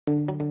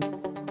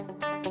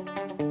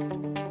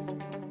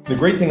The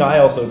great thing I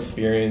also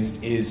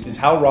experienced is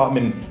how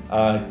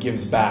Rotman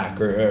gives back,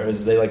 or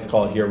as they like to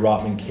call it here,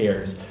 Rotman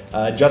Cares.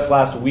 Just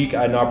last week,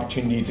 I had an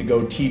opportunity to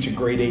go teach a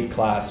grade 8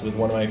 class with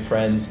one of my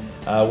friends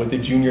with the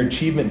Junior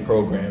Achievement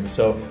Program.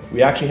 So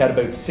we actually had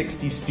about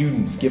 60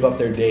 students give up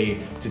their day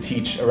to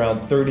teach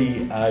around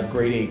 30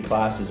 grade 8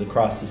 classes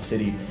across the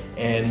city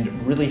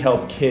and really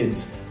help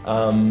kids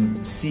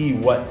see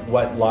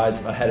what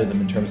lies ahead of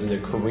them in terms of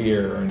their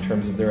career or in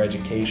terms of their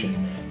education.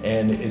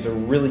 And it's a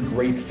really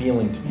great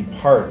feeling to be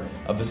part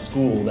of a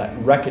school that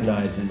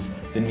recognizes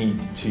the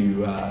need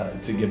to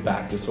give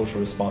back, the social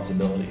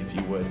responsibility, if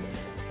you would.